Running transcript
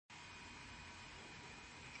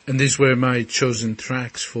And these were my chosen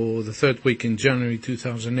tracks for the third week in January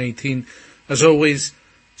 2018. As always,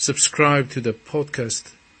 subscribe to the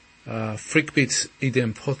podcast, Freakbeats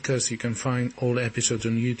EDM podcast. You can find all episodes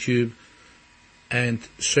on YouTube and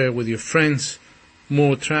share with your friends.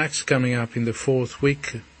 More tracks coming up in the fourth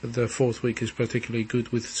week. The fourth week is particularly good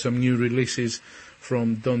with some new releases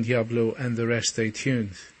from Don Diablo and the rest. Stay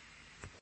tuned.